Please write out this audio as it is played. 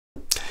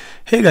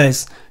Hey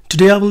guys,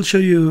 today I will show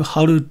you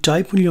how to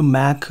type on your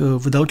Mac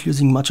without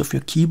using much of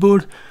your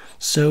keyboard.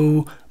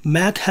 So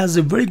Mac has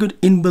a very good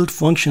inbuilt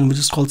function which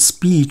is called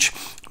speech,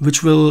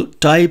 which will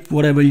type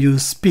whatever you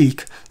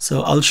speak.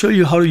 So I'll show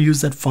you how to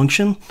use that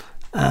function,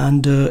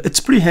 and it's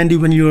pretty handy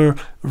when you're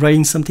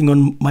writing something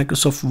on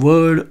Microsoft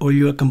Word, or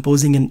you're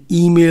composing an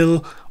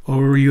email,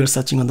 or you're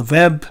searching on the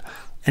web,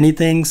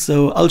 anything.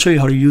 So I'll show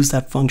you how to use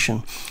that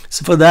function.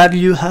 So for that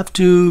you have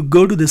to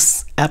go to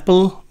this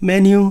Apple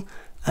menu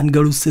and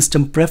go to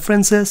System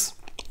Preferences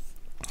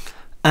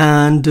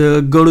and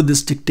go to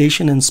this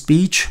Dictation and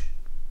Speech.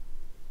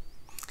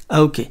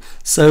 Okay,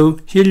 so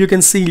here you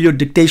can see your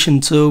dictation.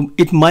 So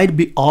it might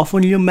be off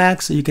on your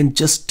Mac, so you can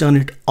just turn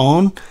it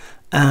on.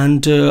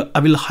 And I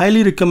will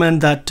highly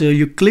recommend that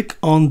you click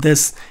on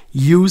this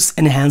Use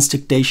Enhanced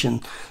Dictation.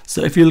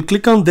 So if you'll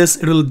click on this,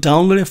 it will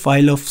download a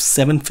file of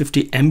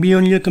 750 MB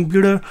on your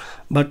computer,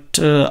 but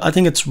I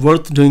think it's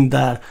worth doing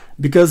that,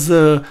 because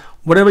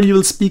whatever you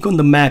will speak on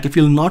the Mac, if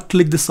you'll not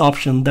click this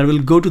option, that will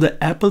go to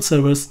the Apple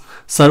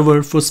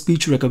server for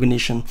speech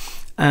recognition.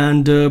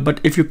 And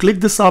but if you click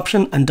this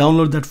option and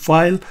download that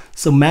file,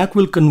 so Mac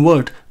will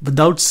convert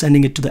without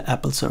sending it to the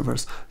Apple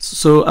servers.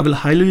 So I will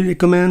highly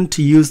recommend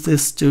to use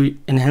this to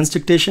enhance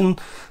dictation.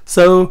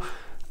 So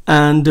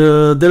and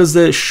there is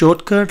a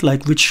shortcut,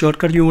 like which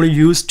shortcut you want to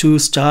use to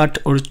start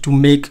or to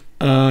make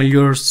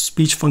your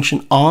speech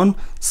function on.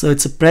 So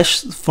it's a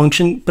press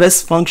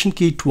function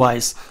key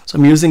twice. So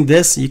I'm using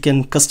this. You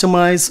can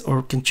customize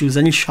or can choose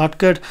any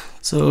shortcut.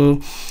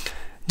 So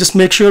just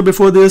make sure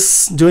before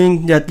this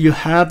doing that you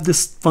have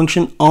this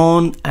function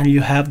on and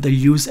you have the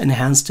Use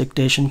Enhanced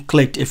Dictation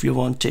clicked if you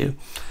want to.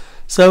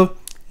 So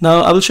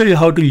now I will show you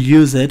how to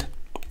use it.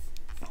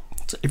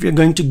 So if you're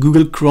going to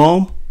Google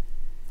Chrome,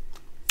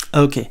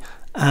 okay,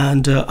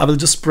 and I will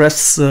just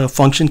press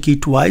function key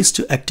twice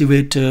to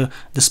activate the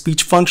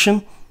speech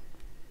function.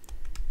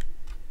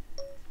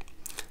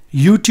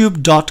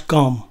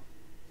 youtube.com.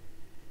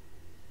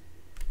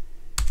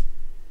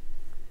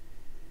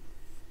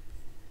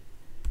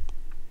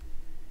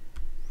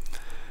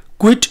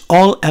 Quit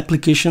all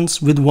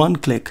applications with one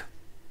click.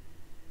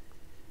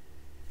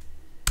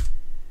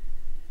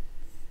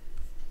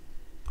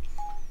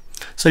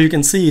 So you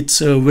can see it's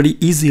very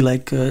easy,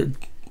 like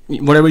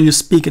whatever you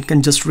speak it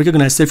can just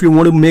recognize. So if you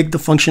want to make the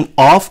function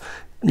off,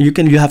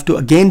 you have to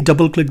again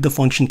double click the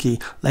function key,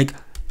 like,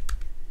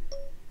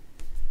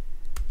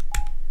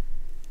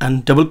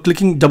 and double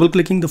clicking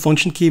the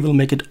function key will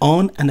make it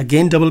on, and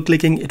again double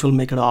clicking it will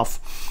make it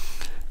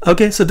off.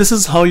 Okay, so this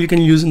is how you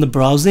can use in the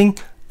browsing.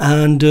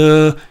 And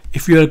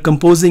if you are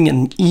composing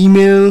an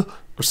email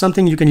or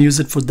something, you can use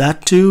it for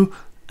that too.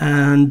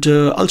 And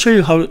I'll show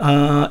you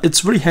how it's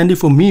very handy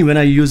for me when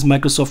I use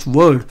Microsoft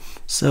Word.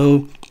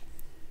 So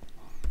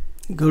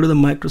go to the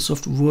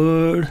Microsoft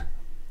Word.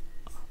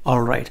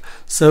 All right,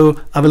 so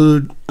I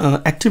will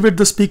activate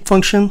the speak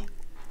function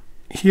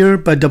here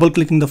by double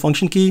clicking the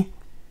function key.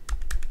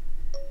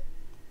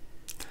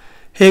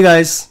 Hey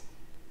guys,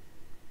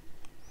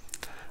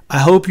 I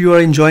hope you are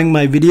enjoying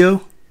my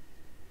video.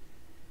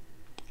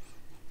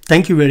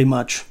 Thank you very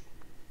much.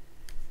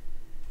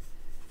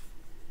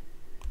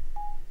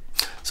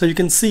 So you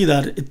can see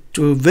that it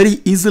very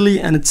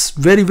easily, and it's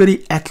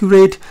very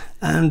accurate,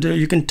 and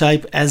you can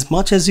type as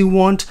much as you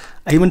want.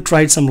 I even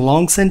tried some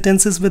long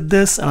sentences with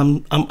this,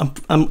 and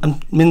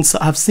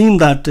I've seen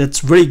that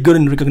it's very good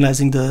in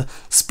recognizing the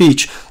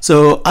speech.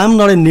 So I'm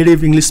not a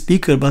native English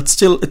speaker, but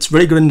still it's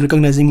very good in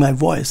recognizing my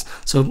voice.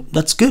 So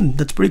that's good.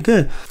 That's pretty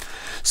good.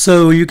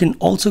 So you can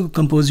also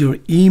compose your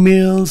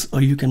emails,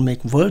 or you can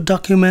make Word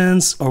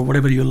documents, or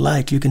whatever you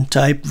like. You can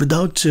type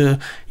without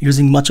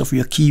using much of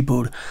your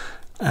keyboard.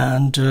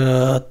 And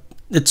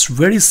it's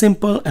very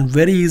simple and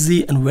very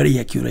easy and very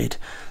accurate.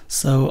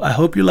 So I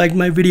hope you liked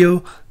my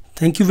video.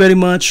 Thank you very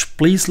much.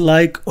 Please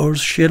like or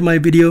share my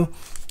video.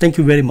 Thank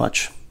you very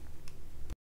much.